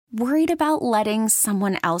Worried about letting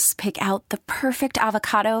someone else pick out the perfect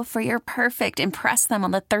avocado for your perfect impress them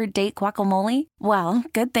on the third date guacamole? Well,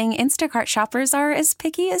 good thing Instacart shoppers are as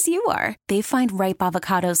picky as you are. They find ripe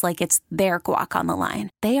avocados like it's their guac on the line.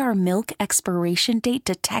 They are milk expiration date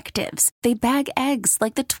detectives. They bag eggs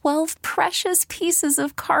like the 12 precious pieces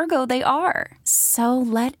of cargo they are. So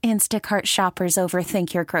let Instacart shoppers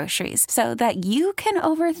overthink your groceries so that you can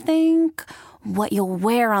overthink what you'll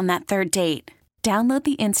wear on that third date. Download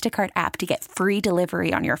the Instacart app to get free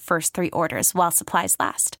delivery on your first 3 orders while supplies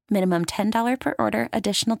last. Minimum $10 per order.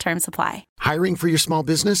 Additional terms apply. Hiring for your small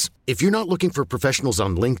business? If you're not looking for professionals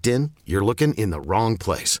on LinkedIn, you're looking in the wrong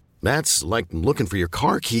place. That's like looking for your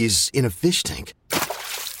car keys in a fish tank.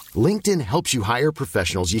 LinkedIn helps you hire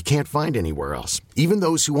professionals you can't find anywhere else, even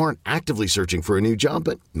those who aren't actively searching for a new job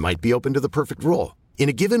but might be open to the perfect role. In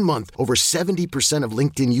a given month, over 70% of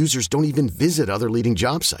LinkedIn users don't even visit other leading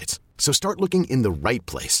job sites. So start looking in the right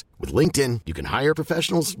place. With LinkedIn, you can hire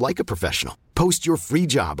professionals like a professional. Post your free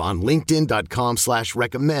job on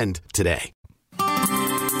linkedin.com/recommend today.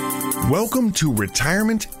 Welcome to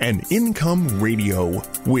Retirement and Income Radio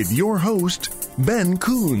with your host, Ben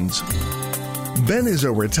Coons. Ben is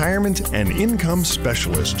a retirement and income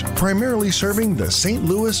specialist, primarily serving the St.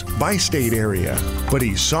 Louis bi-state area, but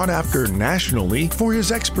he's sought after nationally for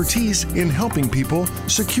his expertise in helping people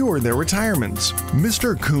secure their retirements.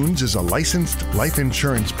 Mr. Coons is a licensed life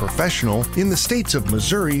insurance professional in the states of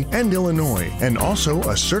Missouri and Illinois, and also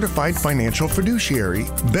a certified financial fiduciary.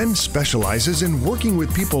 Ben specializes in working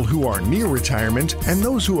with people who are near retirement and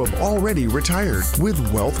those who have already retired with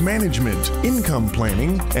wealth management, income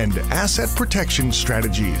planning, and asset protection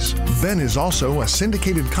strategies. Ben is also a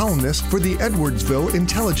syndicated columnist for the Edwardsville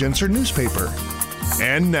Intelligencer newspaper.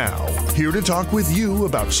 And now, here to talk with you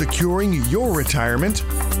about securing your retirement,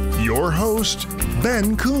 your host,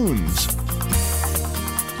 Ben Coons.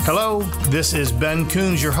 Hello, this is Ben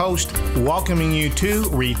Coons, your host, welcoming you to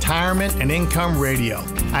Retirement and Income Radio.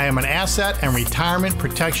 I am an asset and retirement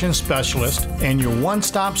protection specialist and your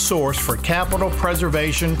one-stop source for capital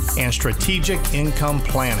preservation and strategic income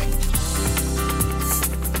planning.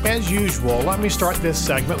 As usual, let me start this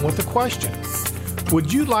segment with a question.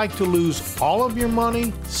 Would you like to lose all of your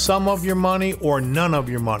money, some of your money, or none of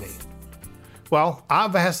your money? Well,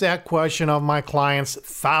 I've asked that question of my clients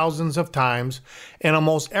thousands of times, and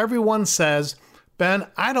almost everyone says, Ben,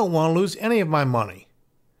 I don't want to lose any of my money.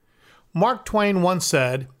 Mark Twain once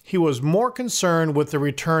said he was more concerned with the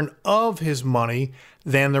return of his money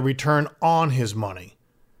than the return on his money.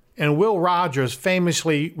 And Will Rogers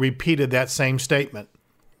famously repeated that same statement.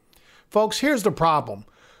 Folks, here's the problem.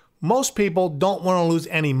 Most people don't want to lose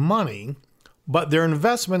any money, but their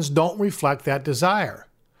investments don't reflect that desire.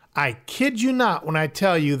 I kid you not when I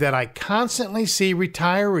tell you that I constantly see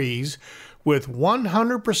retirees with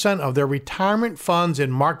 100% of their retirement funds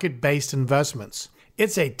in market-based investments.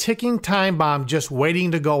 It's a ticking time bomb just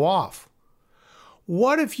waiting to go off.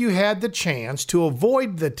 What if you had the chance to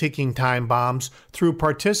avoid the ticking time bombs through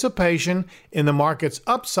participation in the market's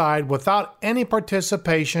upside without any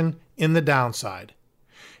participation in the downside?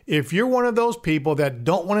 If you're one of those people that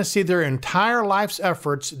don't want to see their entire life's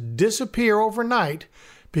efforts disappear overnight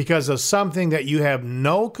because of something that you have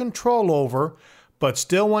no control over, but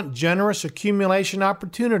still want generous accumulation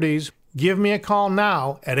opportunities, give me a call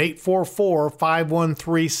now at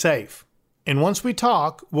 844-513-SAFE. And once we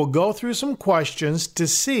talk, we'll go through some questions to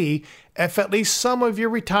see if at least some of your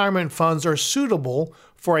retirement funds are suitable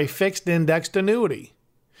for a fixed indexed annuity.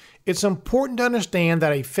 It's important to understand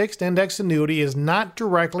that a fixed index annuity is not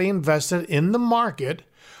directly invested in the market,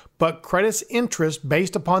 but credits interest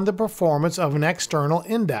based upon the performance of an external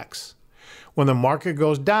index. When the market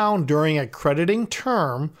goes down during a crediting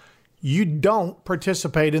term, you don't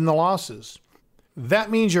participate in the losses.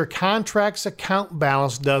 That means your contract's account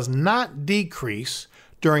balance does not decrease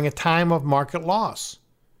during a time of market loss.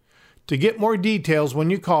 To get more details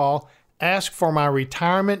when you call, ask for my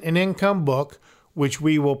retirement and income book, which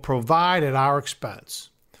we will provide at our expense.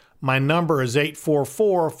 My number is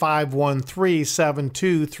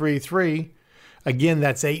 844-513-7233. Again,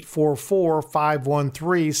 that's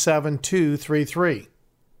 844-513-7233.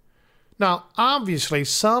 Now, obviously,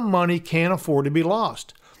 some money can't afford to be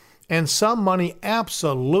lost, and some money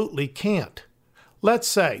absolutely can't. Let's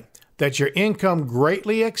say that your income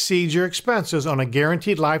greatly exceeds your expenses on a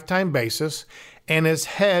guaranteed lifetime basis and is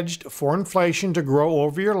hedged for inflation to grow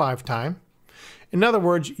over your lifetime. In other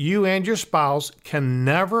words, you and your spouse can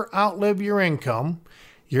never outlive your income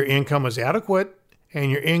is adequate,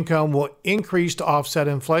 and your income will increase to offset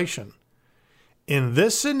inflation. In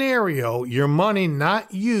this scenario, your money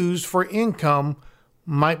not used for income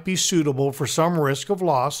might be suitable for some risk of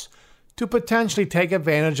loss to potentially take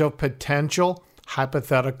advantage of potential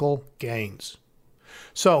hypothetical gains.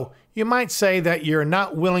 So you might say that you're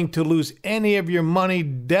not willing to lose any of your money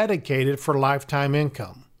dedicated for lifetime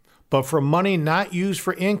income. But for money not used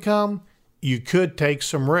for income, you could take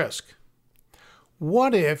some risk.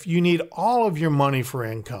 What if you need all of your money for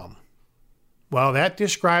income? Well, that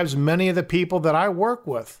describes many of the people that I work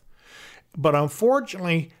with. But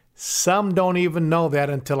unfortunately, some don't even know that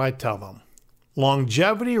until I tell them.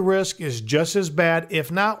 Longevity risk is just as bad, if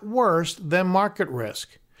not worse, than market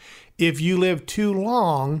risk. If you live too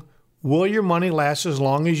long, will your money last as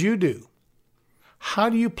long as you do? How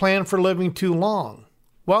do you plan for living too long?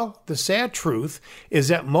 Well, the sad truth is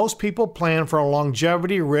that most people plan for a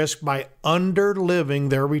longevity risk by underliving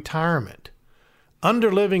their retirement.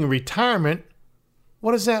 Underliving retirement,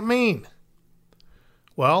 what does that mean?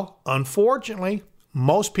 Well, unfortunately,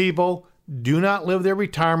 most people do not live their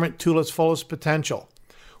retirement to its fullest potential.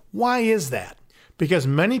 Why is that? Because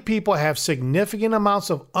many people have significant amounts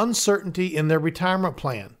of uncertainty in their retirement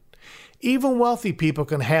plan. Even wealthy people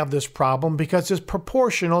can have this problem because it's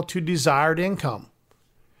proportional to desired income.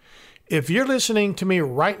 If you're listening to me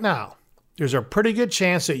right now, there's a pretty good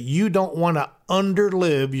chance that you don't want to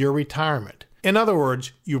underlive your retirement. In other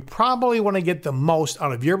words, you probably want to get the most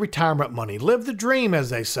out of your retirement money. Live the dream, as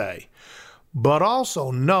they say. But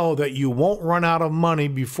also know that you won't run out of money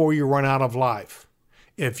before you run out of life.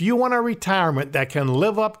 If you want a retirement that can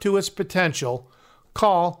live up to its potential,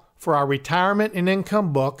 call for our Retirement and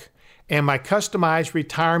Income book and my customized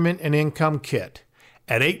Retirement and Income kit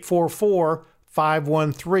at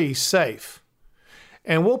 844-513-SAFE.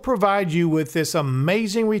 And we'll provide you with this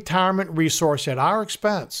amazing retirement resource at our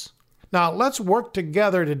expense. Now, let's work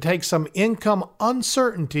together to take some income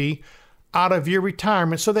uncertainty out of your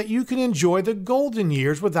retirement so that you can enjoy the golden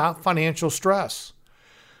years without financial stress.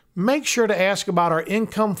 Make sure to ask about our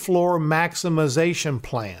income floor maximization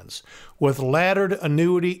plans with laddered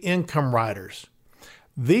annuity income riders.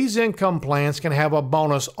 These income plans can have a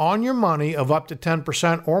bonus on your money of up to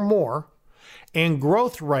 10% or more and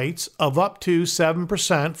growth rates of up to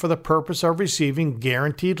 7% for the purpose of receiving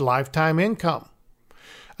guaranteed lifetime income.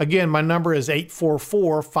 Again, my number is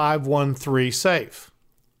 844-513-SAFE.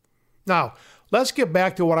 Now, let's get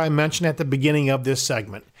back to what I mentioned at the beginning of this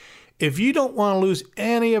segment. If you don't want to lose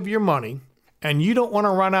any of your money and you don't want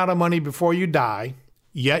to run out of money before you die,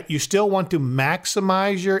 yet you still want to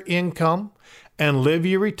maximize your income and live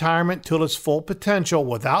your retirement till its full potential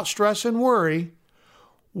without stress and worry,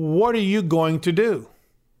 what are you going to do?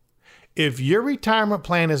 If your retirement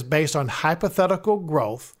plan is based on hypothetical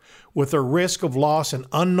growth with a risk of loss and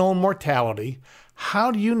unknown mortality, how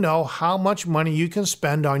do you know how much money you can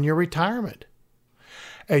spend on your retirement?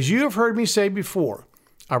 As you have heard me say before,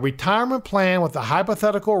 a retirement plan with a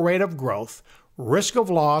hypothetical rate of growth, risk of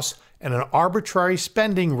loss, and an arbitrary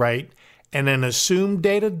spending rate, and an assumed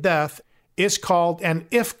date of death is called an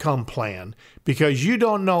IFCOME plan because you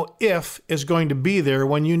don't know if is going to be there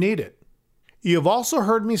when you need it. You have also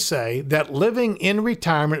heard me say that living in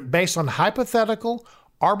retirement based on hypothetical,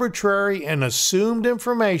 arbitrary, and assumed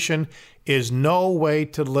information is no way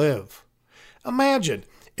to live. Imagine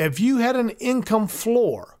if you had an income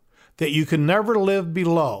floor that you could never live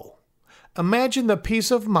below. Imagine the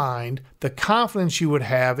peace of mind, the confidence you would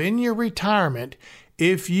have in your retirement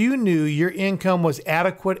if you knew your income was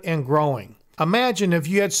adequate and growing. Imagine if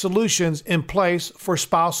you had solutions in place for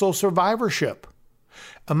spousal survivorship.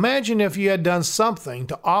 Imagine if you had done something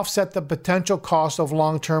to offset the potential cost of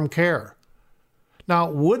long-term care. Now,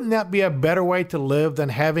 wouldn't that be a better way to live than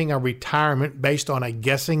having a retirement based on a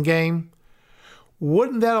guessing game?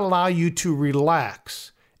 Wouldn't that allow you to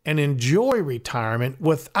relax and enjoy retirement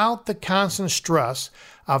without the constant stress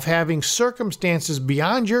of having circumstances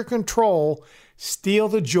beyond your control steal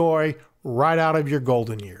the joy right out of your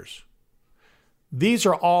golden years? These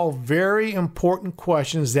are all very important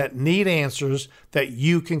questions that need answers that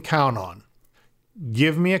you can count on.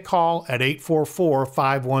 Give me a call at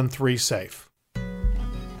 844-513-SAFE.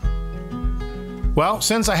 Well,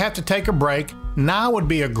 since I have to take a break, now would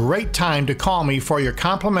be a great time to call me for your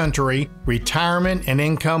complimentary Retirement and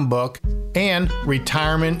Income book and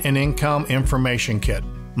Retirement and Income information kit.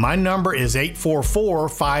 My number is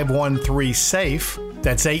 844-513-SAFE.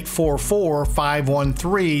 That's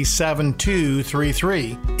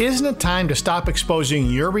 844-513-7233. Isn't it time to stop exposing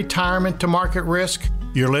your retirement to market risk?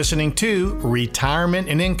 You're listening to Retirement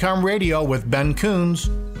and Income Radio with Ben Coons.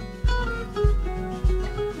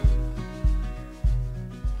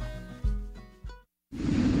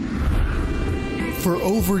 For For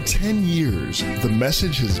over 10 years, the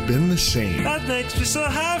message has been the same. That makes me so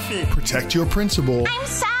happy. Protect your principal. I'm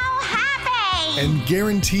so happy. And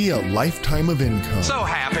guarantee a lifetime of income. So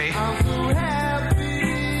happy. I'm so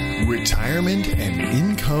happy. Retirement and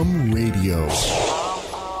Income Radio.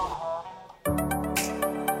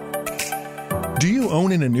 Do you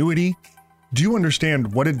own an annuity? Do you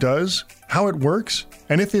understand what it does, how it works,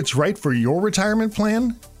 and if it's right for your retirement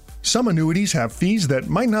plan? Some annuities have fees that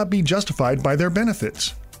might not be justified by their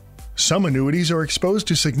benefits. Some annuities are exposed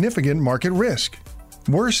to significant market risk.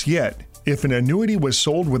 Worse yet, if an annuity was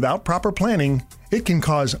sold without proper planning, it can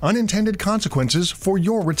cause unintended consequences for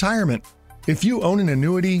your retirement. If you own an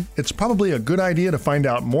annuity, it's probably a good idea to find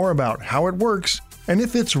out more about how it works and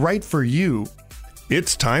if it's right for you.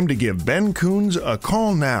 It's time to give Ben Coons a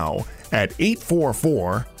call now at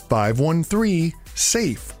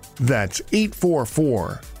 844-513-SAFE. That's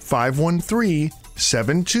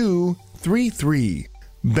 844-513-7233.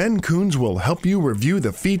 Ben Coons will help you review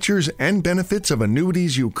the features and benefits of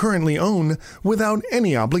annuities you currently own without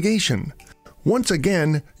any obligation. Once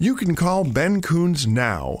again, you can call Ben Coons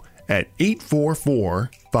now at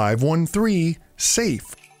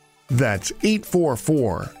 844-513-SAFE. That's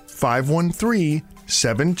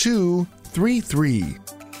 844-513-7233.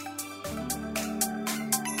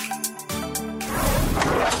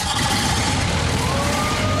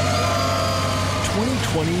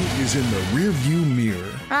 2020 is in the rearview mirror.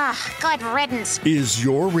 Good riddance. Is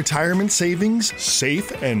your retirement savings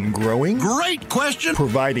safe and growing? Great question.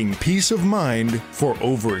 Providing peace of mind for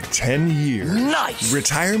over 10 years. Nice.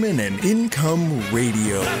 Retirement and Income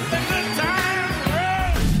Radio.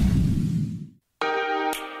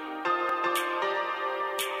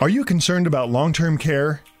 Are you concerned about long-term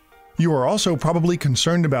care? You are also probably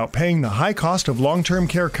concerned about paying the high cost of long-term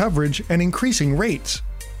care coverage and increasing rates.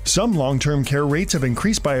 Some long-term care rates have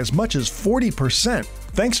increased by as much as 40%.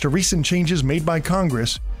 Thanks to recent changes made by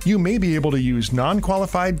Congress, you may be able to use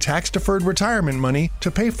non-qualified tax-deferred retirement money to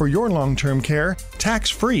pay for your long-term care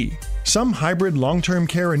tax-free. Some hybrid long-term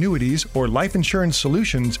care annuities or life insurance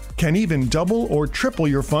solutions can even double or triple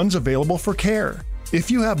your funds available for care. If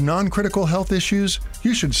you have non-critical health issues,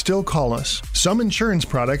 you should still call us. Some insurance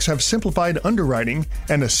products have simplified underwriting,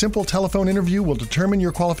 and a simple telephone interview will determine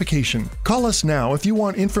your qualification. Call us now if you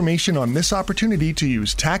want information on this opportunity to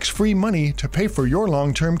use tax-free money to pay for your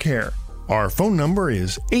long-term care. Our phone number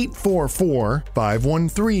is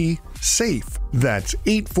 844-513-SAFE. That's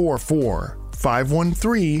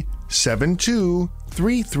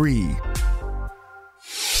 844-513-7233.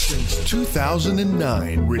 Since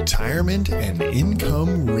 2009, Retirement and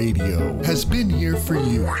Income Radio has been here for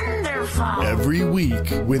you. Wonderful. Every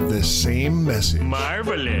week with the same message.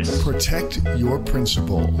 Marvelous. Protect your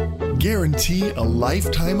principal. Guarantee a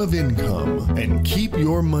lifetime of income and keep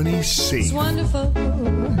your money safe. It's wonderful.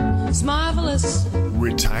 It's marvelous.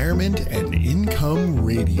 Retirement and Income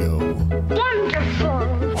Radio.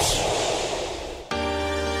 Wonderful.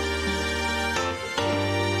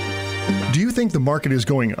 Do you think the market is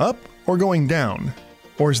going up or going down?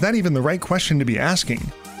 Or is that even the right question to be asking?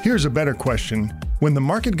 Here's a better question. When the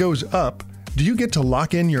market goes up, do you get to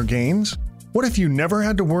lock in your gains? What if you never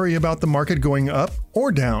had to worry about the market going up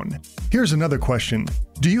or down? Here's another question.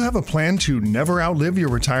 Do you have a plan to never outlive your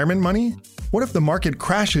retirement money? What if the market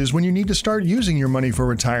crashes when you need to start using your money for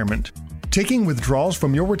retirement? Taking withdrawals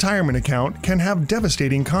from your retirement account can have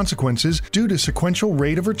devastating consequences due to sequential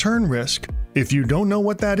rate of return risk. If you don't know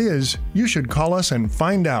what that is, you should call us and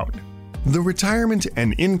find out. The Retirement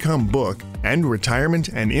and Income Book and Retirement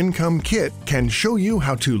and Income Kit can show you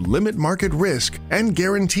how to limit market risk and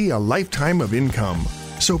guarantee a lifetime of income.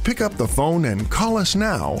 So pick up the phone and call us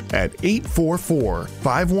now at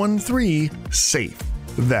 844-513-SAFE.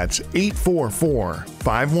 That's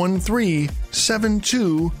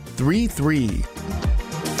 844-513-7233.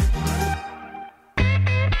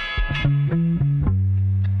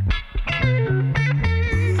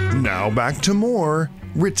 Now back to more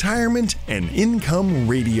Retirement and Income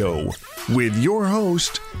Radio with your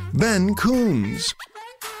host, Ben Coons.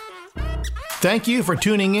 Thank you for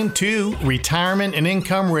tuning in to Retirement and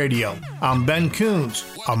Income Radio. I'm Ben Coons,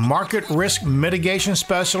 a market risk mitigation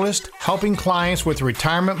specialist helping clients with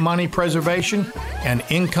retirement money preservation and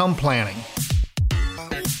income planning.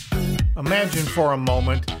 Imagine for a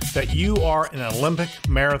moment that you are an Olympic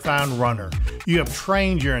marathon runner. You have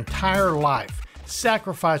trained your entire life,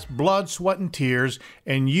 sacrificed blood, sweat, and tears,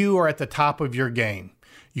 and you are at the top of your game.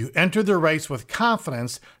 You enter the race with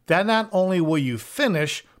confidence that not only will you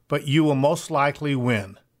finish, but you will most likely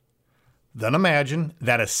win. Then imagine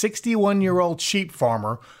that a 61-year-old sheep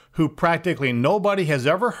farmer who practically nobody has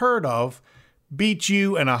ever heard of beat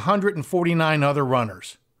you and 149 other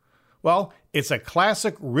runners? Well, it's a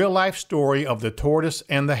classic real-life story of the tortoise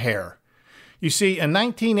and the hare. You see, in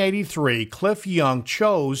 1983, Cliff Young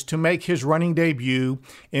chose to make his running debut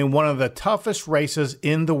in one of the toughest races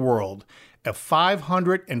in the world, a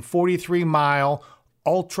 543-mile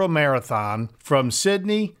ultramarathon from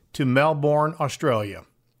Sydney to Melbourne, Australia.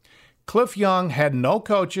 Cliff Young had no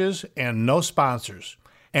coaches and no sponsors,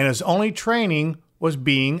 and his only training was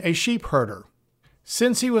being a sheep herder.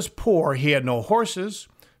 Since he was poor, he had no horses,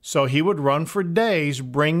 so he would run for days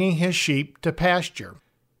bringing his sheep to pasture.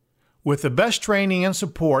 With the best training and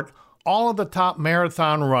support, all of the top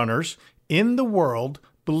marathon runners in the world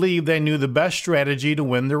believed they knew the best strategy to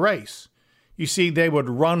win the race. You see, they would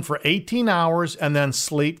run for 18 hours and then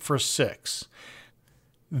sleep for 6.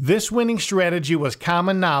 This winning strategy was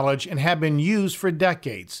common knowledge and had been used for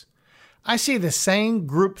decades. I see the same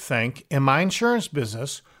groupthink in my insurance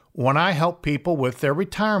business when I help people with their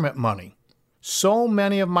retirement money. So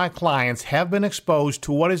many of my clients have been exposed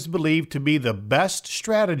to what is believed to be the best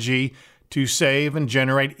strategy to save and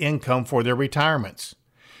generate income for their retirements.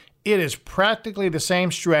 It is practically the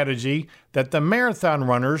same strategy that the marathon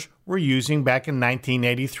runners were using back in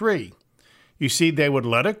 1983. You see, they would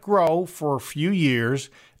let it grow for a few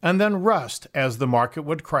years and then rest as the market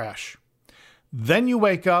would crash. Then you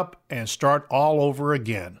wake up and start all over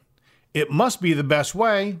again. It must be the best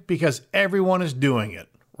way because everyone is doing it,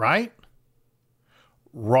 right?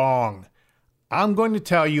 Wrong. I'm going to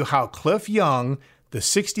tell you how Cliff Young, the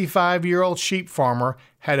 65-year-old sheep farmer,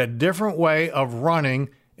 had a different way of running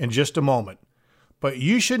in just a moment. But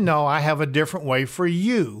you should know I have a different way for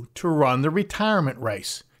you to run the retirement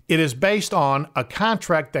race. It is based on a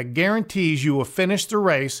contract that guarantees you will finish the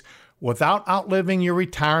race without outliving your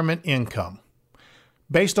retirement income.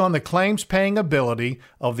 Based on the claims-paying ability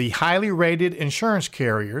of the highly rated insurance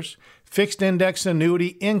carriers, fixed index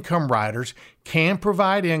annuity income riders can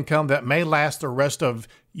provide income that may last the rest of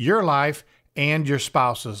your life and your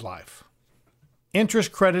spouse's life.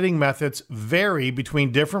 Interest crediting methods vary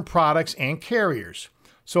between different products and carriers,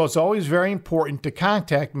 so it's always very important to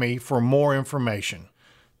contact me for more information.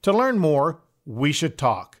 To learn more, we should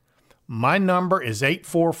talk. My number is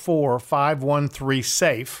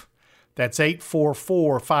 844-513-SAFE. That's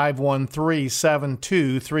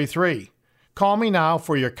 844-513-7233. Call me now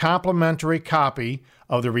for your complimentary copy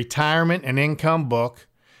of the Retirement and Income book,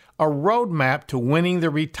 a roadmap to winning the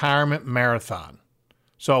retirement marathon.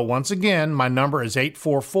 So once again, my number is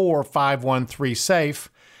 844-513-SAFE.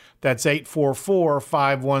 That's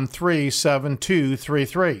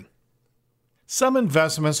 844-513-7233. Some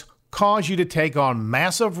investments cause you to take on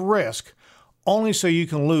massive risk only so you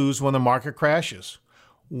can lose when the market crashes.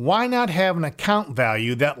 Why not have an account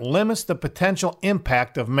value that limits the potential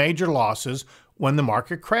impact of major losses when the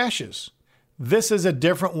market crashes? This is a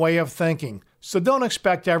different way of thinking, so don't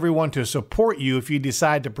expect everyone to support you if you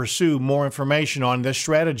decide to pursue more information on this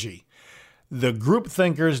strategy. The group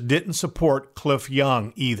thinkers didn't support Cliff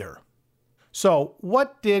Young either. So,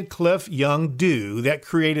 what did Cliff Young do that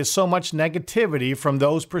created so much negativity from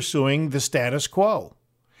those pursuing the status quo?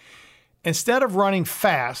 Instead of running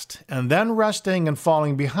fast and then resting and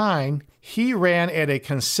falling behind, he ran at a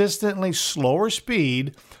consistently slower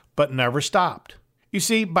speed but never stopped. You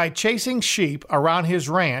see, by chasing sheep around his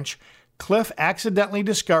ranch, Cliff accidentally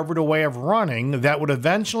discovered a way of running that would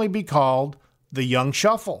eventually be called the Young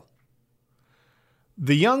Shuffle.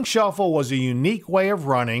 The Young Shuffle was a unique way of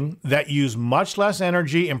running that used much less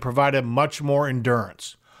energy and provided much more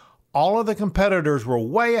endurance. All of the competitors were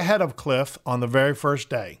way ahead of Cliff on the very first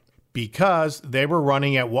day because they were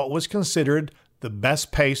running at what was considered the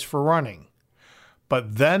best pace for running.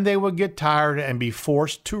 But then they would get tired and be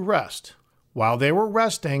forced to rest. While they were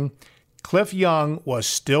resting, Cliff Young was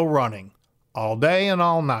still running all day and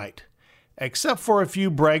all night. Except for a few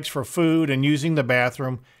breaks for food and using the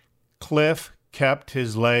bathroom, Cliff kept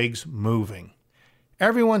his legs moving.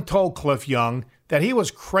 Everyone told Cliff Young that he was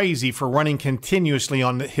crazy for running continuously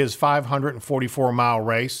on his 544-mile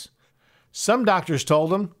race. Some doctors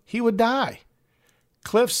told him he would die.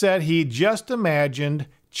 Cliff said he just imagined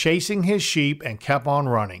chasing his sheep and kept on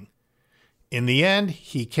running. In the end,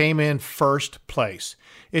 he came in first place.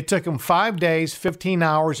 It took him 5 days, 15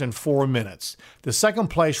 hours, and 4 minutes. The second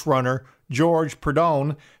place runner, George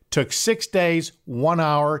Perdone, took 6 days, 1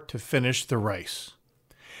 hour to finish the race.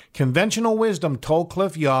 Conventional wisdom told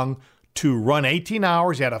Cliff Young to run 18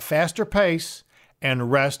 hours at a faster pace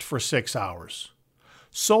and rest for 6 hours.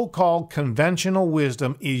 So-called conventional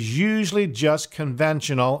wisdom is usually just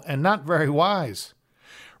conventional and not very wise.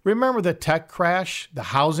 Remember the tech crash, the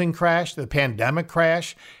housing crash, the pandemic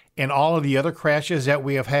crash, and all of the other crashes that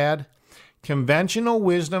we have had? Conventional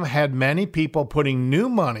wisdom had many people putting new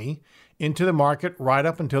money into the market right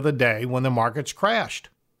up until the day when the markets crashed.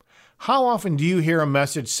 How often do you hear a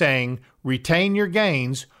message saying, retain your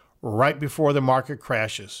gains right before the market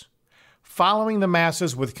crashes? Following the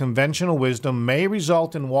masses with conventional wisdom may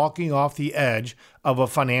result in walking off the edge of a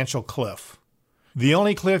financial cliff. The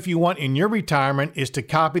only cliff you want in your retirement is to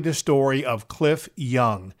copy the story of Cliff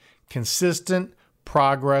Young: consistent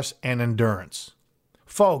progress and endurance.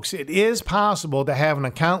 Folks, it is possible to have an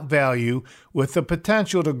account value with the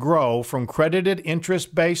potential to grow from credited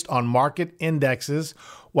interest based on market indexes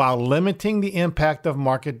while limiting the impact of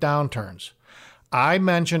market downturns. I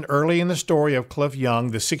mentioned early in the story of Cliff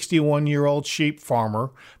Young, the 61-year-old sheep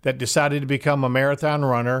farmer that decided to become a marathon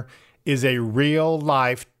runner, is a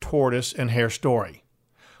real-life tortoise and hare story.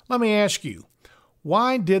 Let me ask you,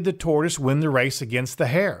 why did the tortoise win the race against the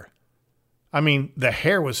hare? I mean, the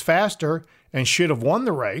hare was faster and should have won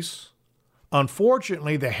the race.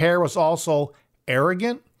 Unfortunately, the hare was also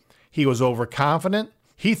arrogant. He was overconfident.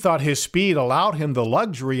 He thought his speed allowed him the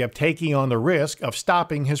luxury of taking on the risk of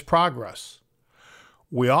stopping his progress.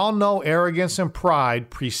 We all know arrogance and pride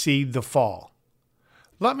precede the fall.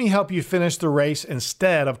 Let me help you finish the race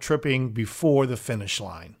instead of tripping before the finish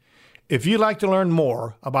line. If you'd like to learn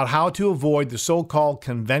more about how to avoid the so-called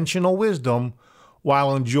conventional wisdom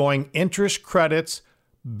while enjoying interest credits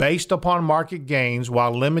based upon market gains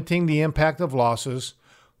while limiting the impact of losses,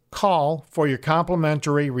 call for your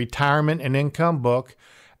complimentary retirement and income book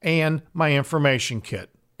and my information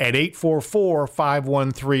kit at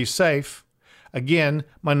 844-513-SAFE. Again,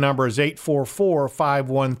 my number is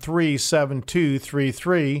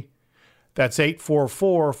 844-513-7233. That's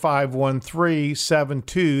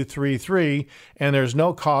 844-513-7233, and there's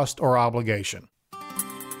no cost or obligation.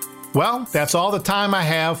 Well, that's all the time I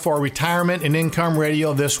have for Retirement and Income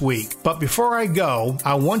Radio this week. But before I go,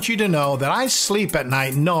 I want you to know that I sleep at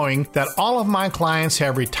night knowing that all of my clients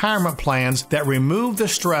have retirement plans that remove the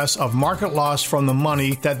stress of market loss from the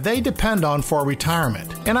money that they depend on for retirement.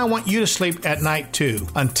 And I want you to sleep at night too.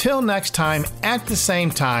 Until next time, at the same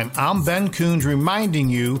time, I'm Ben Coons reminding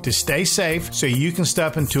you to stay safe so you can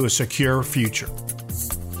step into a secure future.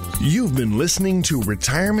 You've been listening to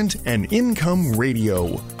Retirement and Income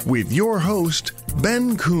Radio with your host,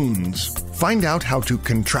 Ben Coons. Find out how to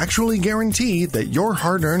contractually guarantee that your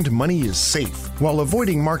hard-earned money is safe while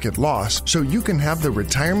avoiding market loss so you can have the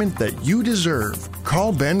retirement that you deserve.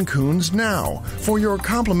 Call Ben Coons now for your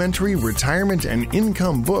complimentary Retirement and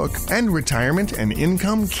Income book and Retirement and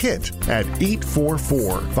Income kit at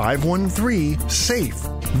 844-513-SAFE.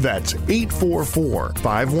 That's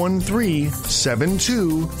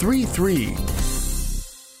 844-513-7233.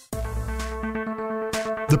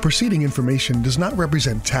 The preceding information does not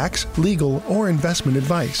represent tax, legal, or investment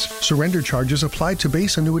advice. Surrender charges apply to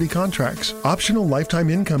base annuity contracts. Optional lifetime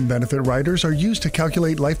income benefit riders are used to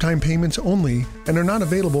calculate lifetime payments only and are not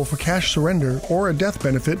available for cash surrender or a death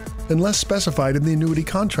benefit unless specified in the annuity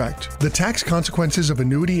contract. The tax consequences of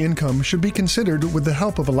annuity income should be considered with the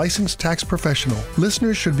help of a licensed tax professional.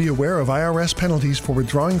 Listeners should be aware of IRS penalties for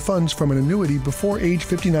withdrawing funds from an annuity before age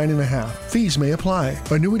 59 and a half. Fees may apply.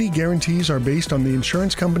 Annuity guarantees are based on the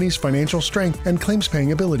insurance company's financial strength and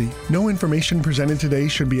claims-paying ability. No information presented today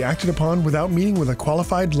should be acted upon without meeting with a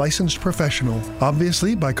qualified licensed professional.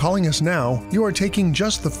 Obviously, by calling us now, you are taking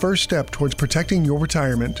just the first step towards protecting your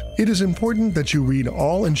retirement. It is important that you read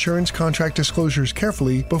all insurance contract disclosures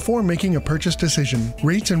carefully before making a purchase decision.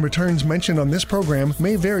 Rates and returns mentioned on this program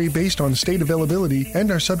may vary based on state availability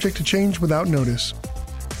and are subject to change without notice.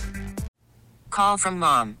 Call from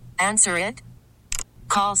mom. Answer it.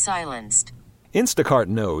 Call silenced. Instacart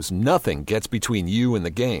knows nothing gets between you and the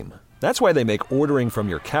game. That's why they make ordering from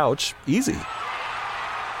your couch easy.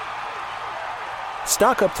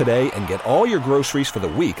 Stock up today and get all your groceries for the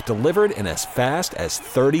week delivered in as fast as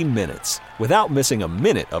 30 minutes without missing a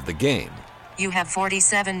minute of the game. You have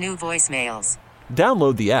 47 new voicemails.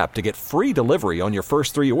 Download the app to get free delivery on your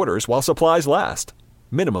first 3 orders while supplies last.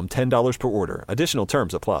 Minimum $10 per order. Additional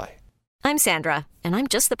terms apply. I'm Sandra, and I'm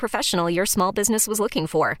just the professional your small business was looking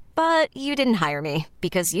for. But you didn't hire me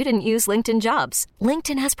because you didn't use LinkedIn Jobs.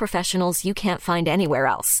 LinkedIn has professionals you can't find anywhere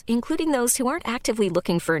else, including those who aren't actively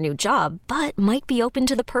looking for a new job, but might be open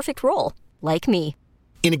to the perfect role, like me.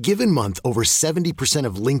 In a given month, over 70%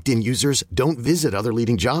 of LinkedIn users don't visit other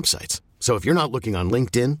leading job sites. So if you're not looking on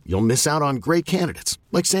LinkedIn, you'll miss out on great candidates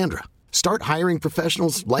like Sandra. Start hiring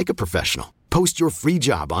professionals like a professional. Post your free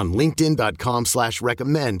job on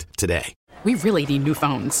linkedin.com/recommend today. We really need new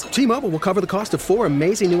phones. T-Mobile will cover the cost of 4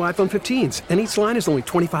 amazing new iPhone 15s, and each line is only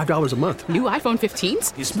 $25 a month. New iPhone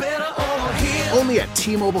 15s? It's better over here. Only at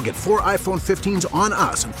T-Mobile, get 4 iPhone 15s on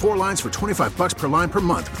us and 4 lines for $25 per line per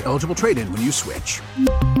month with eligible trade-in when you switch.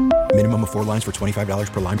 Minimum of 4 lines for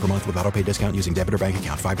 $25 per line per month with autopay discount using debit or bank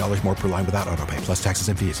account. $5 more per line without autopay, plus taxes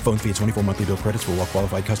and fees. Phone fee at 24 monthly bill credits for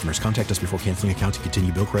well-qualified customers. Contact us before canceling account to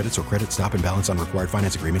continue bill credits or credit stop and balance on required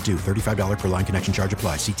finance agreement due. $35 per line connection charge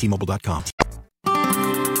applies. See T-Mobile.com.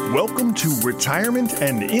 Welcome to Retirement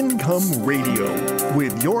and Income Radio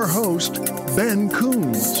with your host, Ben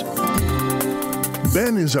Coons.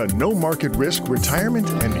 Ben is a no-market risk retirement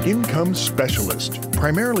and income specialist,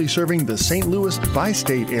 primarily serving the St. Louis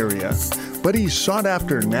bi-state area. But he's sought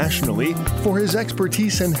after nationally for his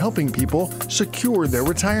expertise in helping people secure their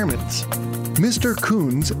retirements. Mr.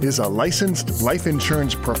 Coons is a licensed life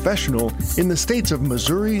insurance professional in the states of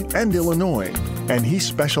Missouri and Illinois, and he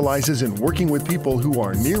specializes in working with people who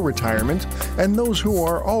are near retirement and those who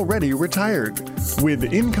are already retired,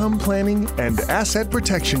 with income planning and asset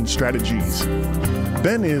protection strategies.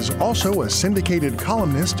 Ben is also a syndicated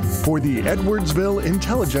columnist for the Edwardsville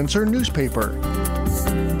Intelligencer newspaper.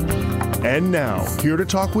 And now, here to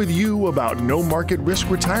talk with you about no market risk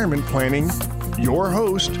retirement planning, your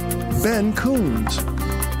host, Ben Coons.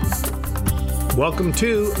 Welcome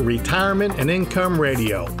to Retirement and Income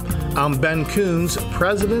Radio. I'm Ben Coons,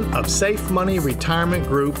 president of Safe Money Retirement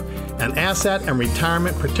Group, an asset and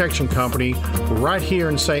retirement protection company right here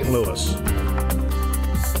in St. Louis.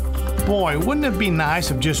 Boy, wouldn't it be nice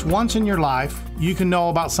if just once in your life you can know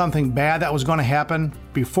about something bad that was going to happen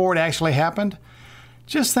before it actually happened?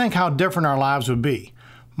 Just think how different our lives would be.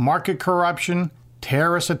 Market corruption,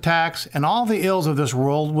 terrorist attacks, and all the ills of this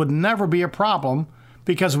world would never be a problem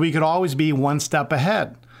because we could always be one step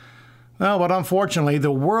ahead. Well, but unfortunately,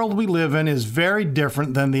 the world we live in is very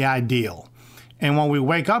different than the ideal. And when we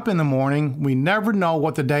wake up in the morning, we never know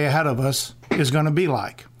what the day ahead of us is going to be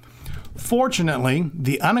like. Fortunately,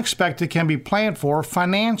 the unexpected can be planned for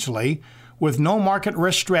financially with no market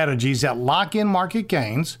risk strategies that lock in market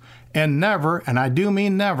gains and never, and I do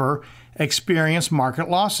mean never, experience market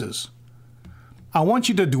losses. I want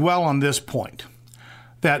you to dwell on this point,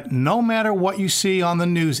 that no matter what you see on the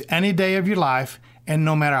news any day of your life, and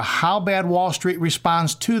no matter how bad Wall Street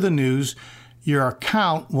responds to the news, your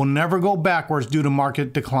account will never go backwards due to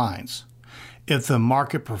market declines. If the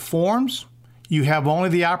market performs, you have only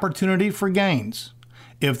the opportunity for gains.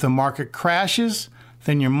 If the market crashes,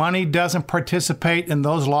 then your money doesn't participate in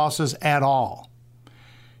those losses at all.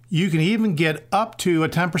 You can even get up to a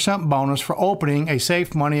 10% bonus for opening a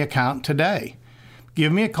Safe Money account today.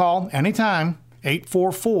 Give me a call anytime,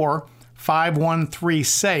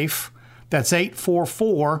 844-513-SAFE. That's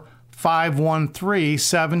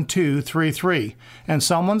 844-513-7233. And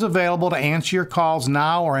someone's available to answer your calls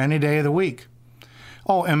now or any day of the week.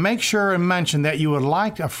 Oh, and make sure and mention that you would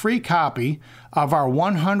like a free copy of our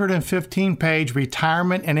 115-page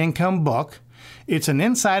Retirement and Income book. It's an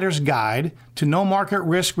insider's guide to no market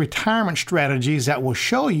risk retirement strategies that will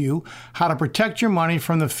show you how to protect your money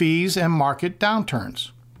from the fees and market downturns.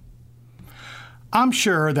 I'm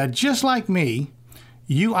sure that just like me,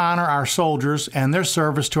 you honor our soldiers and their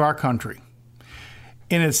service to our country.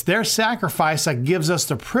 And it's their sacrifice that gives us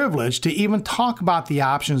the privilege to even talk about the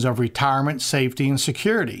options of retirement, safety, and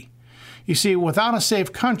security. You see, without a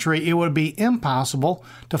safe country, it would be impossible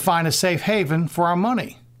to find a safe haven for our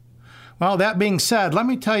money. Well, that being said, let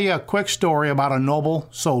me tell you a quick story about a noble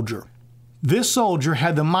soldier. This soldier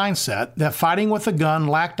had the mindset that fighting with a gun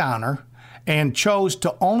lacked honor and chose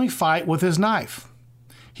to only fight with his knife.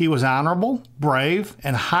 He was honorable, brave,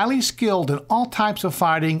 and highly skilled in all types of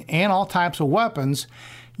fighting and all types of weapons,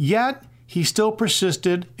 yet he still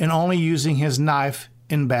persisted in only using his knife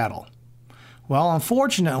in battle. Well,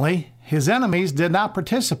 unfortunately, his enemies did not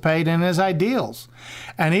participate in his ideals,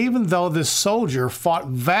 and even though this soldier fought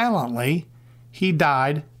valiantly, he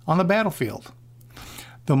died on the battlefield.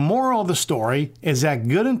 The moral of the story is that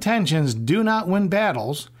good intentions do not win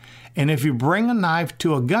battles, and if you bring a knife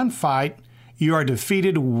to a gunfight, you are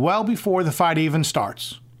defeated well before the fight even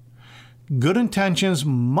starts. Good intentions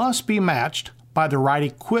must be matched by the right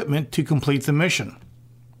equipment to complete the mission.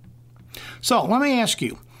 So let me ask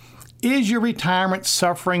you, is your retirement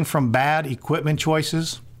suffering from bad equipment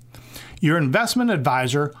choices? Your investment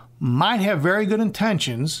advisor might have very good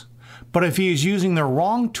intentions, but if he is using the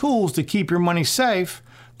wrong tools to keep your money safe,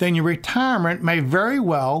 then your retirement may very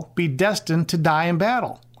well be destined to die in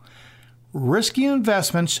battle. Risky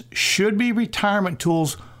investments should be retirement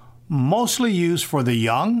tools mostly used for the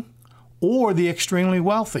young or the extremely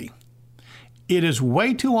wealthy. It is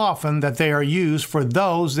way too often that they are used for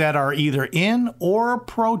those that are either in or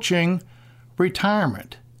approaching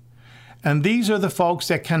retirement. And these are the folks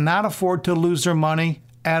that cannot afford to lose their money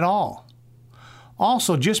at all.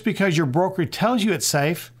 Also, just because your broker tells you it's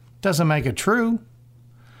safe doesn't make it true.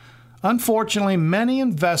 Unfortunately, many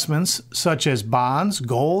investments, such as bonds,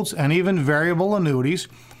 golds, and even variable annuities,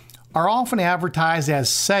 are often advertised as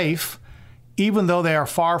safe, even though they are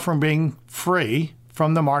far from being free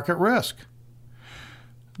from the market risk.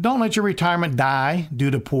 Don't let your retirement die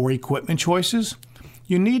due to poor equipment choices.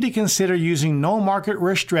 You need to consider using no market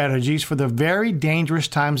risk strategies for the very dangerous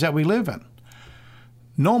times that we live in.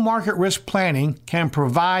 No market risk planning can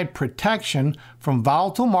provide protection from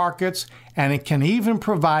volatile markets, and it can even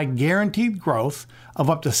provide guaranteed growth of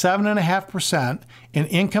up to 7.5% in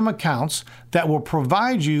income accounts that will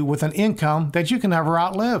provide you with an income that you can never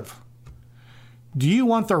outlive. Do you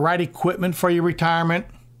want the right equipment for your retirement?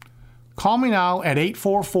 Call me now at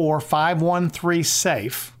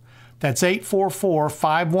 844-513-SAFE. That's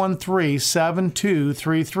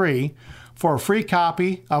 844-513-7233 for a free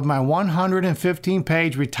copy of my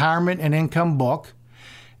 115-page retirement and income book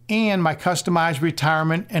and my customized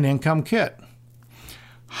retirement and income kit.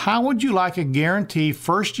 How would you like a guaranteed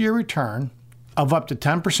first-year return of up to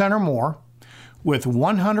 10% or more with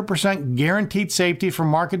 100% guaranteed safety from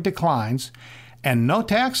market declines and no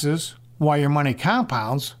taxes while your money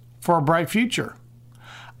compounds for a bright future?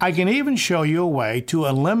 I can even show you a way to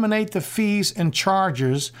eliminate the fees and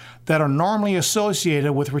charges that are normally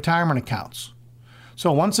associated with retirement accounts.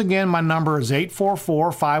 So once again, my number is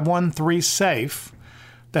 844-513-SAFE.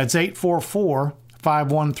 That's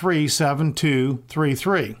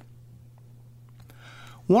 844-513-7233.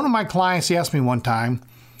 One of my clients asked me one time,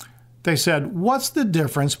 they said, "What's the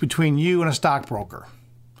difference between you and a stockbroker?"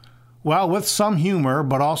 Well, with some humor,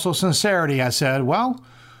 but also sincerity, I said, well,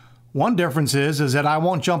 one difference is that I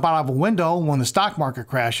won't jump out of a window when the stock market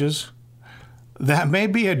crashes. That may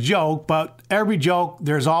be a joke, but every joke,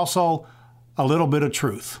 there's also a little bit of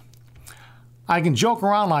truth. I can joke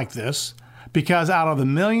around like this because out of the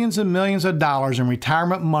millions and millions of dollars in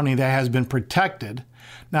retirement money that has been protected,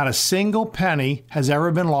 not a single penny has ever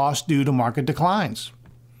been lost due to market declines.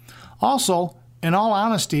 Also, in all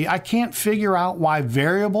honesty, I can't figure out why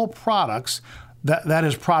variable products, that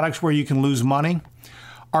is products where you can lose money,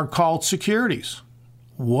 are called securities.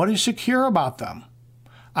 What is secure about them?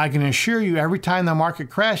 I can assure you every time the market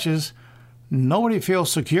crashes, nobody feels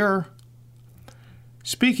secure.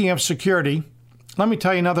 Speaking of security, let me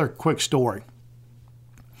tell you another quick story.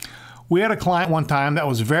 We had a client one time that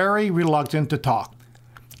was very reluctant to talk.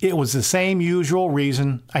 It was the same usual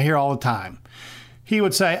reason I hear all the time. He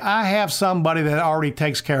would say, "I have somebody that already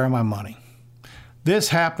takes care of my money." This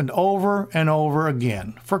happened over and over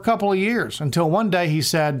again for a couple of years until one day he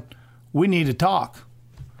said, "We need to talk."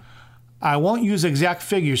 I won't use exact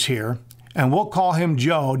figures here, and we'll call him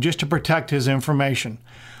Joe just to protect his information.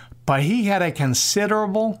 But he had a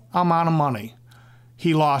considerable amount of money.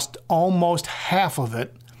 He lost almost half of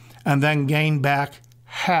it and then gained back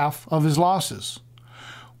half of his losses.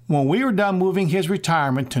 When we were done moving his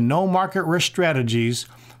retirement to no market risk strategies,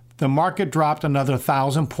 the market dropped another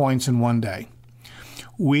 1,000 points in one day.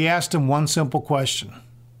 We asked him one simple question.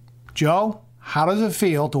 "Joe, how does it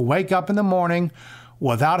feel to wake up in the morning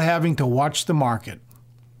without having to watch the market?"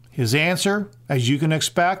 His answer, as you can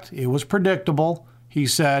expect, it was predictable. He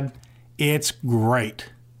said, "It's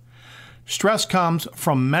great." Stress comes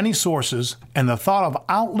from many sources, and the thought of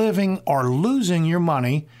outliving or losing your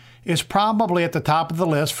money is probably at the top of the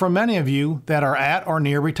list for many of you that are at or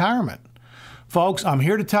near retirement. Folks, I'm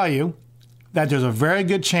here to tell you that there's a very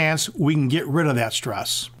good chance we can get rid of that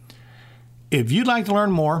stress. If you'd like to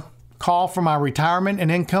learn more, call for my retirement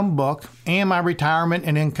and income book and my retirement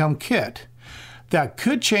and income kit that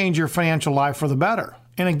could change your financial life for the better.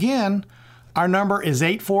 And again, our number is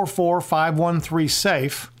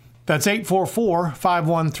 844-513-SAFE. That's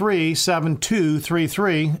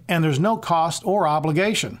 844-513-7233, and there's no cost or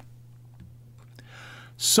obligation.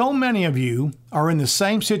 So many of you are in the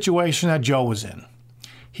same situation that Joe was in.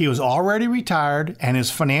 He was already retired, and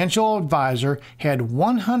his financial advisor had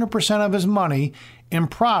 100% of his money in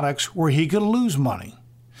products where he could lose money.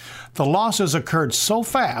 The losses occurred so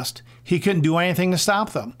fast, he couldn't do anything to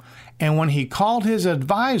stop them. And when he called his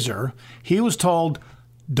advisor, he was told,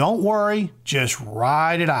 "Don't worry, just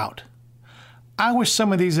ride it out." I wish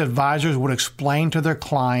some of these advisors would explain to their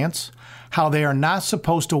clients how they are not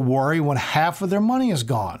supposed to worry when half of their money is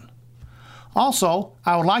gone. Also,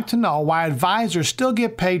 I would like to know why advisors still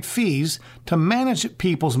get paid fees to manage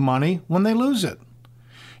people's money when they lose it.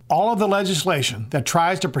 All of the legislation that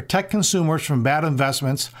tries to protect consumers from bad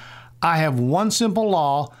investments, I have one simple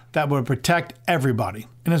law that would protect everybody,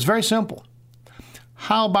 and it's very simple.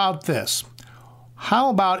 How about this? How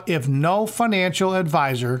about if no financial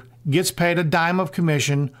advisor gets paid a dime of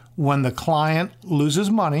commission when the client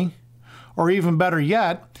loses money, or even better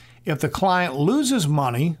yet, if the client loses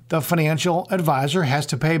money, the financial advisor has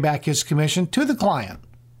to pay back his commission to the client.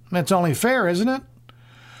 That's only fair, isn't it?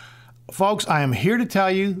 Folks, I am here to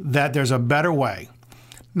tell you that there's a better way.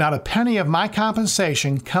 Not a penny of my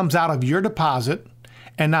compensation comes out of your deposit,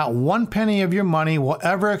 and not one penny of your money will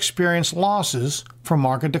ever experience losses from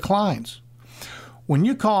market declines. When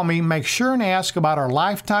you call me, make sure and ask about our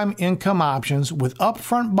lifetime income options with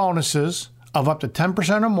upfront bonuses of up to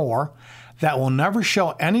 10% or more that will never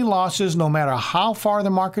show any losses no matter how far the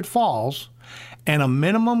market falls, and a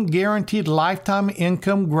minimum guaranteed lifetime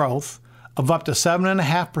income growth of up to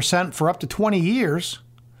 7.5% for up to 20 years.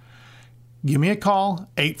 Give me a call,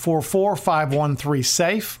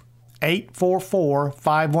 844-513-SAFE,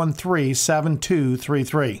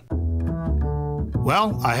 844-513-7233.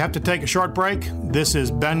 Well, I have to take a short break. This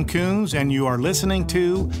is Ben Coons, and you are listening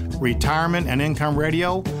to Retirement and Income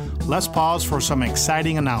Radio. Let's pause for some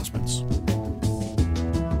exciting announcements.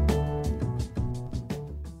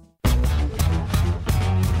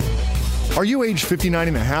 Are you age 59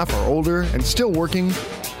 and a half or older and still working?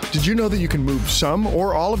 Did you know that you can move some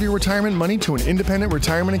or all of your retirement money to an independent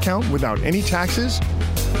retirement account without any taxes?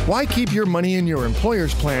 Why keep your money in your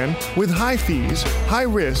employer's plan with high fees, high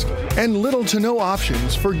risk, and little to no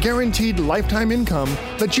options for guaranteed lifetime income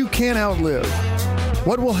that you can't outlive?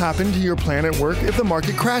 What will happen to your plan at work if the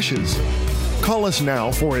market crashes? Call us now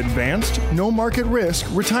for advanced, no market risk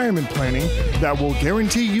retirement planning that will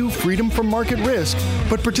guarantee you freedom from market risk,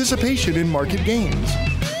 but participation in market gains.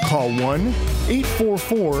 Call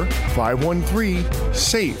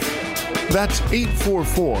 1-844-513-SAFE. That's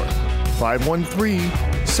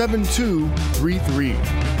 844-513-7233.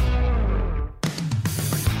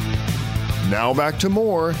 Now back to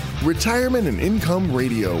more Retirement and Income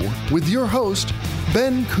Radio with your host,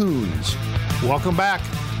 Ben Coons. Welcome back.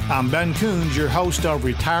 I'm Ben Coons, your host of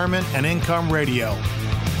Retirement and Income Radio.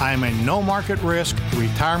 I am a no-market risk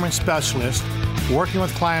retirement specialist working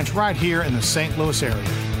with clients right here in the St. Louis area.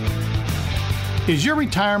 Is your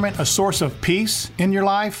retirement a source of peace in your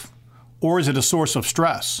life, or is it a source of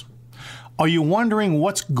stress? Are you wondering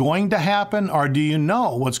what's going to happen, or do you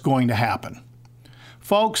know what's going to happen?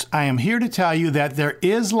 Folks, I am here to tell you that there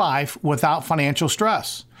is life without financial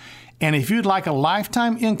stress. And if you'd like a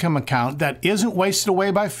lifetime income account that isn't wasted away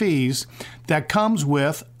by fees, that comes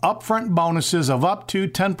with upfront bonuses of up to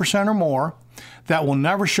 10% or more, that will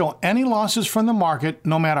never show any losses from the market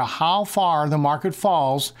no matter how far the market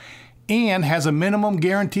falls, and has a minimum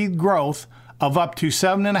guaranteed growth of up to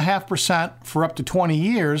 7.5% for up to 20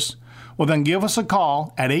 years, well then give us a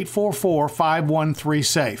call at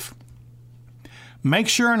 844-513-SAFE. Make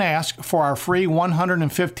sure and ask for our free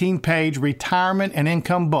 115-page retirement and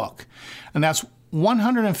income book. And that's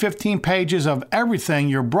 115 pages of everything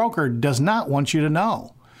your broker does not want you to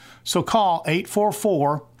know. So call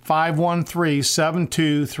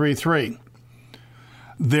 844-513-7233.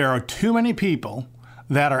 There are too many people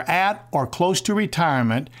that are at or close to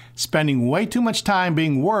retirement spending way too much time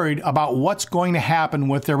being worried about what's going to happen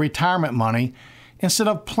with their retirement money instead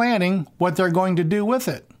of planning what they're going to do with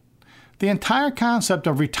it. The entire concept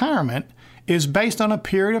of retirement is based on a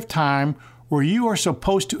period of time where you are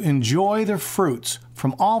supposed to enjoy the fruits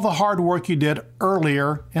from all the hard work you did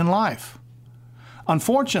earlier in life.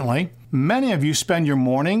 Unfortunately, many of you spend your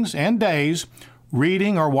mornings and days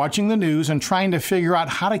reading or watching the news and trying to figure out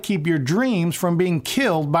how to keep your dreams from being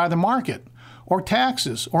killed by the market, or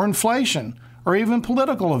taxes, or inflation, or even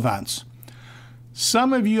political events.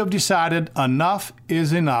 Some of you have decided enough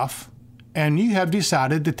is enough, and you have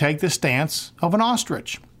decided to take the stance of an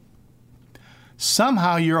ostrich.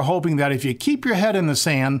 Somehow you're hoping that if you keep your head in the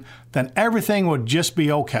sand, then everything would just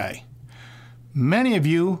be okay. Many of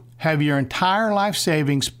you have your entire life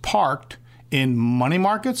savings parked in money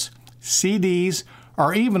markets, CDs,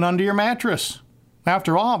 or even under your mattress.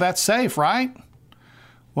 After all, that's safe, right?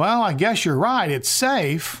 Well, I guess you're right, it's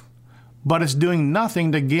safe, but it's doing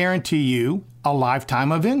nothing to guarantee you a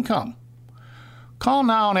lifetime of income. Call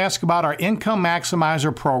now and ask about our Income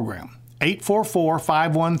Maximizer program,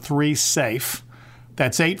 844-513-SAFE.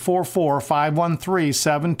 That's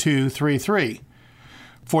 844-513-7233.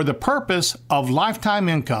 For the purpose of lifetime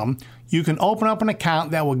income, you can open up an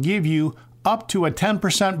account that will give you up to a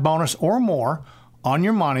 10% bonus or more on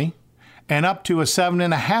your money and up to a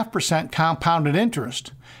 7.5% compounded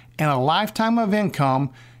interest and a lifetime of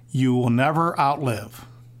income you will never outlive.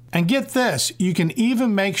 And get this, you can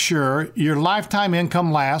even make sure your lifetime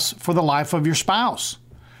income lasts for the life of your spouse.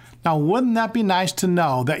 Now, wouldn't that be nice to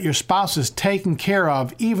know that your spouse is taken care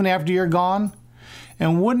of even after you're gone?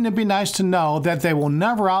 And wouldn't it be nice to know that they will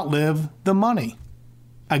never outlive the money?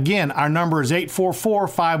 Again, our number is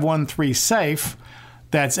 844-513-SAFE.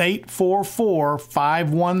 That's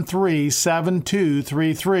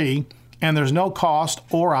 844-513-7233, and there's no cost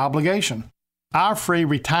or obligation. Our free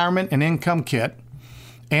retirement and income kit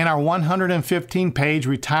and our 115-page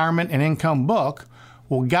retirement and income book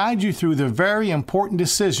will guide you through the very important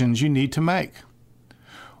decisions you need to make.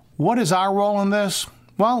 What is our role in this?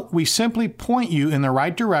 Well, we simply point you in the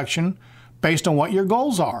right direction based on what your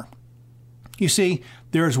goals are. You see,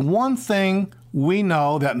 there's one thing we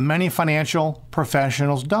know that many financial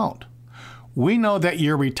professionals don't. We know that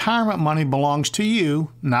your retirement money belongs to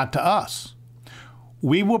you, not to us.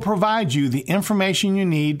 We will provide you the information you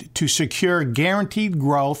need to secure guaranteed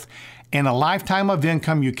growth and a lifetime of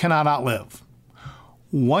income you cannot outlive.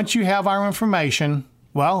 Once you have our information,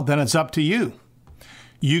 well, then it's up to you.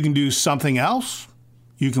 You can do something else,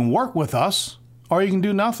 you can work with us, or you can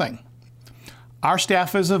do nothing. Our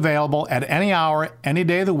staff is available at any hour, any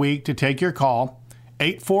day of the week to take your call,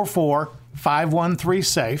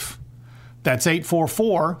 844-513-SAFE. That's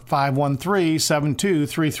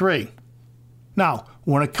 844-513-7233. Now,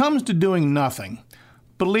 when it comes to doing nothing,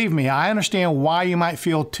 believe me, I understand why you might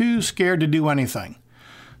feel too scared to do anything.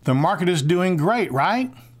 The market is doing great,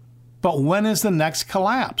 right? But when is the next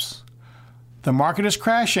collapse? The market is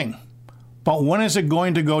crashing, but when is it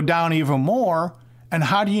going to go down even more? And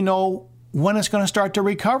how do you know when it's going to start to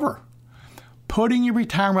recover? Putting your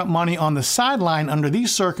retirement money on the sideline under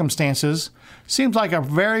these circumstances seems like a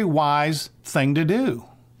very wise thing to do.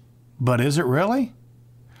 But is it really?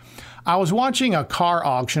 I was watching a car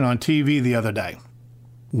auction on TV the other day.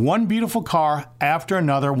 One beautiful car after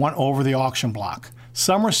another went over the auction block.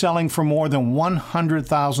 Some were selling for more than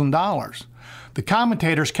 $100,000. The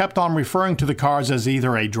commentators kept on referring to the cars as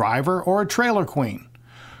either a driver or a trailer queen.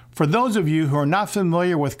 For those of you who are not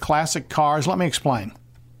familiar with classic cars, let me explain.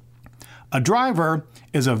 A driver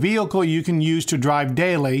is a vehicle you can use to drive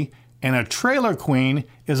daily, and a trailer queen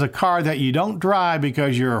is a car that you don't drive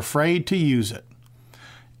because you're afraid to use it.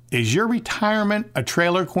 Is your retirement a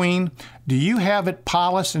trailer queen? Do you have it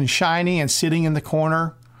polished and shiny and sitting in the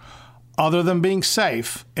corner? Other than being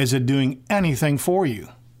safe, is it doing anything for you?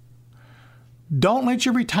 Don't let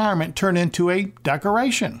your retirement turn into a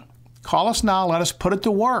decoration. Call us now. Let us put it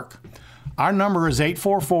to work. Our number is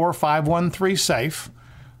 844-513-SAFE.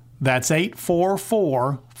 That's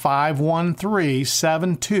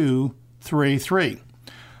 844-513-7233.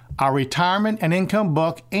 Our retirement and income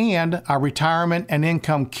book and our retirement and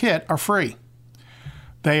income kit are free.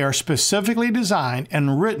 They are specifically designed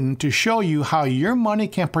and written to show you how your money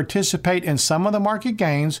can participate in some of the market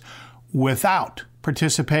gains without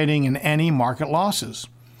participating in any market losses.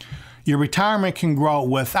 Your retirement can grow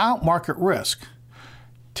without market risk.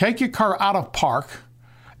 Take your car out of park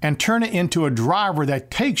and turn it into a driver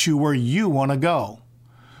that takes you where you want to go.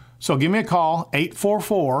 So give me a call,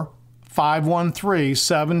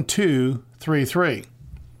 844-513-7233.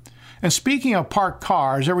 And speaking of parked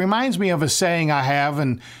cars, it reminds me of a saying I have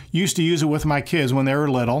and used to use it with my kids when they were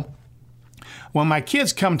little. When my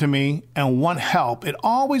kids come to me and want help, it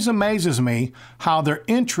always amazes me how their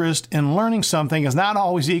interest in learning something is not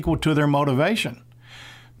always equal to their motivation.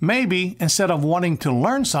 Maybe instead of wanting to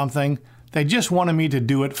learn something, they just wanted me to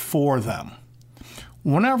do it for them.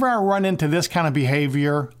 Whenever I run into this kind of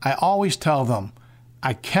behavior, I always tell them,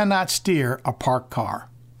 I cannot steer a parked car.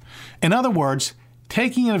 In other words,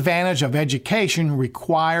 taking advantage of education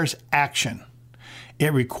requires action.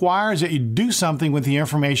 It requires that you do something with the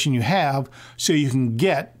information you have so you can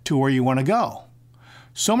get to where you want to go.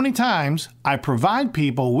 So many times, I provide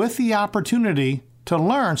people with the opportunity to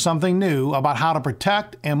learn something new about how to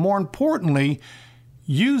protect and, more importantly,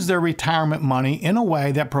 use their retirement money in a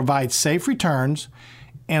way that provides safe returns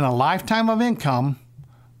and a lifetime of income,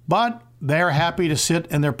 but they're happy to sit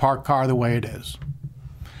in their parked car the way it is.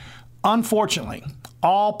 Unfortunately,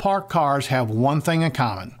 all parked cars have one thing in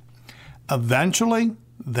common. Eventually,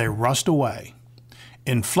 they rust away.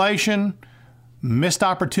 Inflation, missed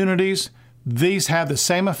opportunities, these have the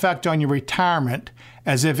same effect on your retirement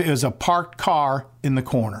as if it was a parked car in the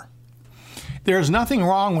corner. There is nothing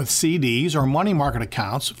wrong with CDs or money market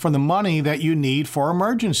accounts for the money that you need for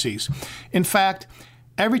emergencies. In fact,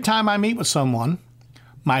 every time I meet with someone,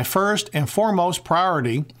 my first and foremost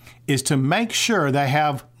priority is to make sure they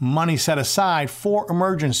have money set aside for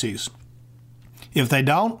emergencies. If they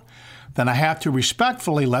don't, then I have to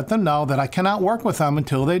respectfully let them know that I cannot work with them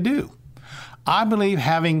until they do. I believe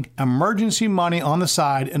having emergency money on the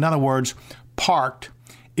side, in other words, parked,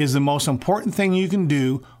 is the most important thing you can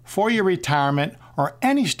do for your retirement or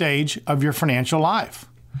any stage of your financial life.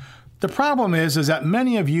 The problem is that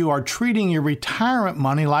many of you are treating your retirement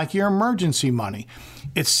money like your emergency money.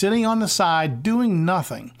 It's sitting on the side doing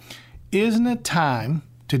nothing. Isn't it time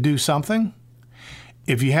to do something?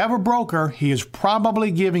 If you have a broker, he is probably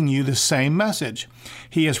giving you the same message.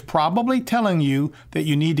 He is probably telling you that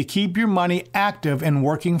you need to keep your money active and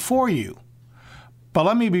working for you. But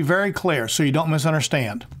let me be very clear so you don't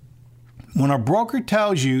misunderstand. When a broker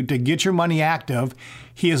tells you to get your money active,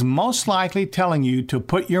 he is most likely telling you to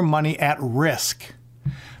put your money at risk.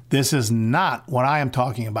 This is not what I am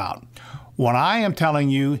talking about. What I am telling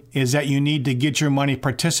you is that you need to get your money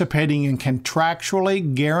participating in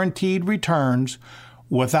contractually guaranteed returns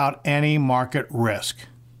without any market risk.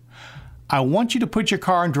 I want you to put your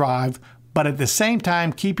car in drive, but at the same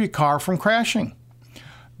time keep your car from crashing.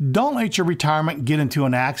 Don't let your retirement get into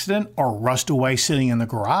an accident or rust away sitting in the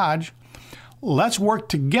garage. Let's work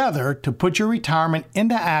together to put your retirement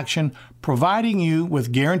into action, providing you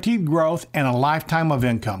with guaranteed growth and a lifetime of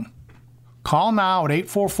income. Call now at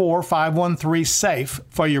 844-513-SAFE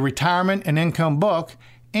for your retirement and income book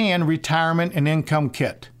and retirement and income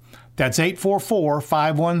kit. That's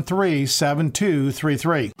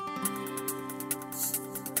 844-513-7233.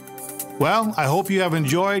 Well, I hope you have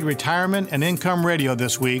enjoyed Retirement and Income Radio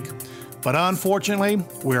this week, but unfortunately,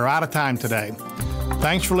 we're out of time today.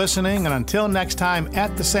 Thanks for listening, and until next time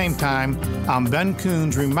at the same time, I'm Ben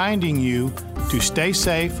Coons reminding you to stay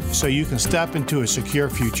safe so you can step into a secure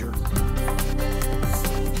future.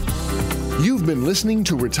 You've been listening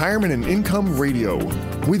to Retirement and Income Radio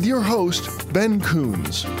with your host, Ben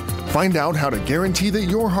Coons. Find out how to guarantee that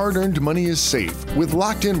your hard-earned money is safe with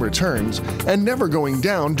locked-in returns and never going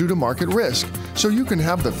down due to market risk, so you can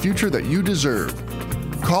have the future that you deserve.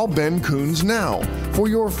 Call Ben Coons now for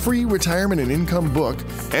your free Retirement and Income book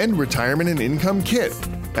and Retirement and Income kit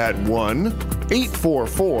at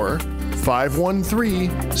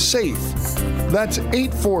 1-844-513-SAFE. That's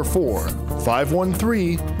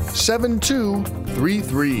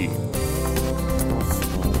 844-513-7233.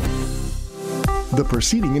 The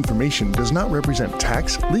preceding information does not represent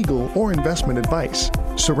tax, legal, or investment advice.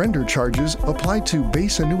 Surrender charges apply to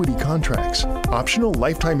base annuity contracts. Optional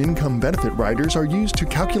lifetime income benefit riders are used to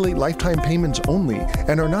calculate lifetime payments only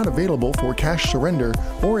and are not available for cash surrender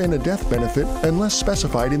or in a death benefit unless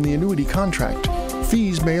specified in the annuity contract.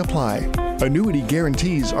 Fees may apply. Annuity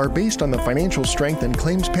guarantees are based on the financial strength and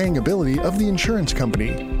claims paying ability of the insurance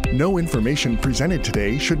company. No information presented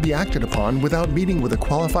today should be acted upon without meeting with a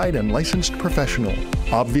qualified and licensed professional.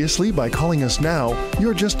 Obviously, by calling us now,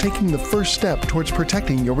 you're just taking the first step towards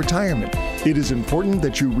protecting your retirement. It is important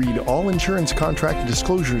that you read all insurance contract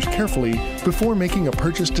disclosures carefully before making a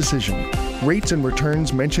purchase decision. Rates and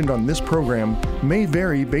returns mentioned on this program may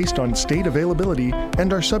vary based on state availability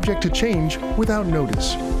and are subject to change without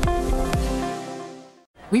notice.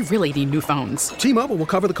 We really need new phones. T-Mobile will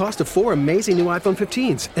cover the cost of 4 amazing new iPhone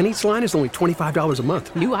 15s, and each line is only $25 a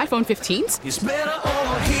month. New iPhone 15s? It's better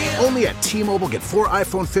over here. Only at T-Mobile, get 4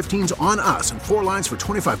 iPhone 15s on us and 4 lines for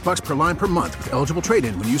 $25 per line per month with eligible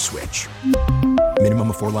trade-in when you switch.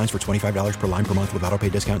 Minimum of 4 lines for $25 per line per month with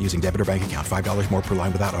autopay discount using debit or bank account. $5 more per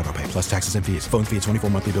line without autopay, plus taxes and fees. Phone fee at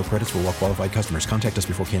 24 monthly bill credits for well-qualified customers. Contact us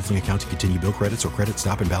before canceling account to continue bill credits or credit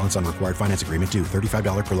stop and balance on required finance agreement due.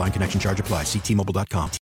 $35 per line connection charge applies. See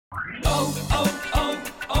T-Mobile.com.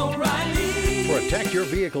 O'Reilly. Protect your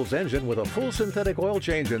vehicle's engine with a full synthetic oil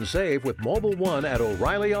change and save with Mobil 1 at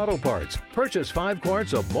O'Reilly Auto Parts. Purchase 5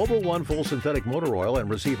 quarts of Mobil 1 full synthetic motor oil and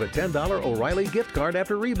receive a $10 O'Reilly gift card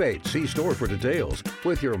after rebate. See store for details.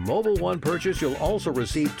 With your Mobil 1 purchase, you'll also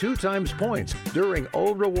receive 2 times points during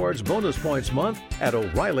O Rewards Bonus Points Month at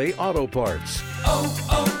O'Reilly Auto Parts.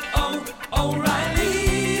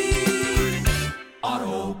 O'Reilly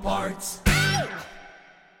Auto Parts.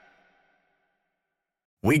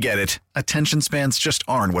 We get it. Attention spans just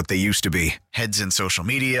aren't what they used to be. Heads in social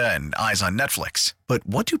media and eyes on Netflix. But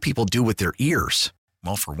what do people do with their ears?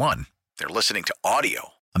 Well, for one, they're listening to audio.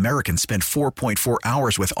 Americans spend 4.4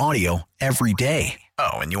 hours with audio every day.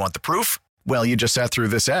 Oh, and you want the proof? Well, you just sat through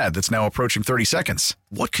this ad that's now approaching 30 seconds.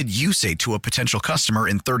 What could you say to a potential customer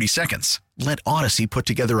in 30 seconds? Let Odyssey put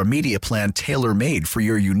together a media plan tailor-made for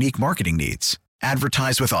your unique marketing needs.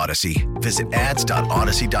 Advertise with Odyssey. Visit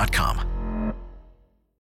ads.odyssey.com.